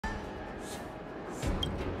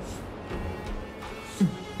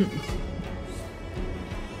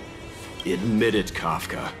Admit it,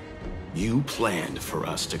 Kafka. You planned for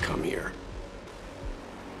us to come here.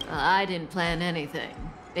 I didn't plan anything.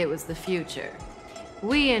 It was the future.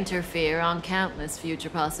 We interfere on countless future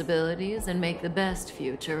possibilities and make the best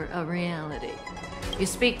future a reality. You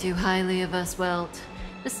speak too highly of us, Welt.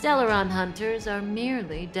 The Stellaron Hunters are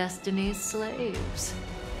merely Destiny's slaves.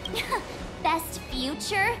 Best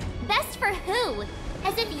future? Best for who?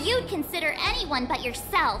 As if you'd consider anyone but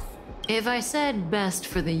yourself. If I said best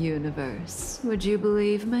for the universe, would you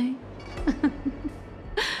believe me?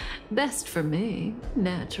 Best for me,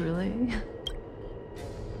 naturally.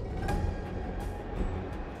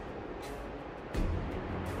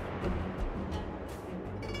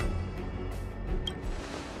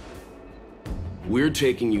 We're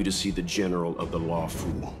taking you to see the General of the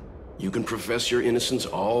Luofo. You can profess your innocence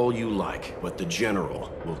all you like, but the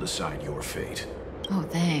General will decide your fate. Oh,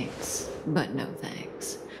 thanks. But no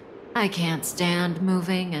thanks. I can't stand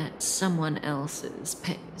moving at someone else's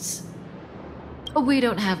pace. We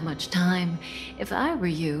don't have much time. If I were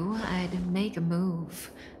you, I'd make a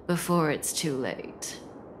move before it's too late.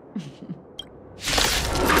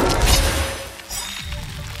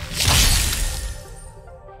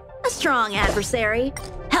 A strong adversary.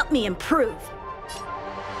 Help me improve.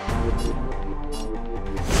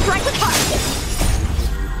 Strike with heart.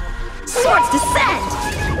 Swords descend!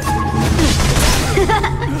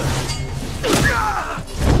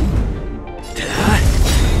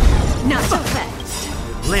 Not so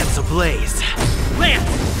fast. Lance ablaze. Lance!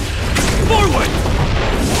 Forward!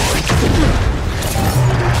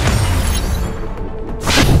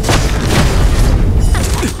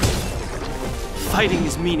 Fighting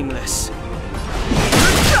is meaningless.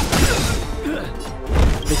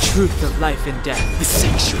 The truth of life and death. The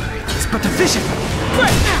sanctuary is but a vision.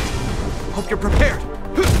 Hope you're prepared.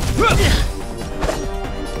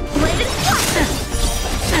 Bladed fire!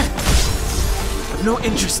 I've no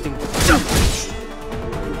interest in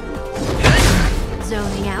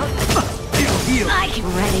Zoning out. heal.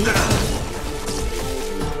 I'm ready.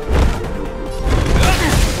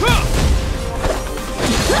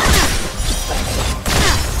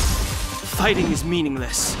 Fighting is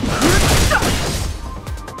meaningless.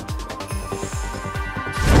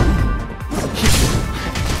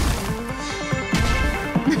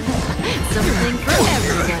 Something for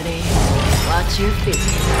everybody. Watch your feet.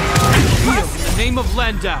 Heal in the name of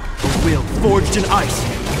Landau. A will forged in ice.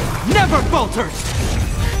 Never falters!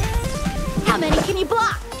 How many can you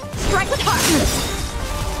block? Strike with heart.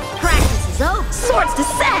 Practice is over. Swords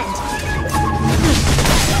descend!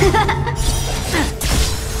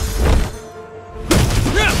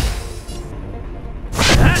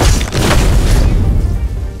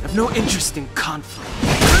 I've no interest in conflict.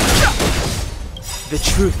 The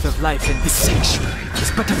truth of life in the sanctuary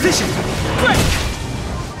is but a vision.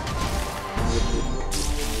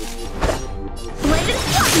 Bladed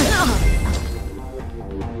fire!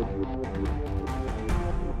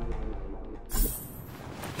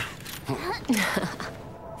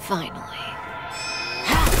 Finally.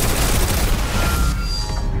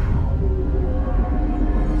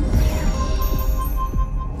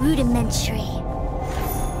 Rudimentary.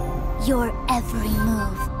 Your every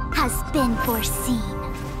move has been foreseen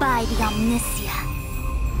by the Omniscia.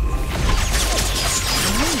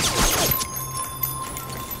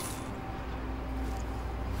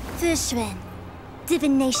 Fushun,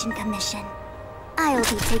 Divination Commission. I'll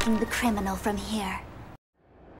be taking the criminal from here.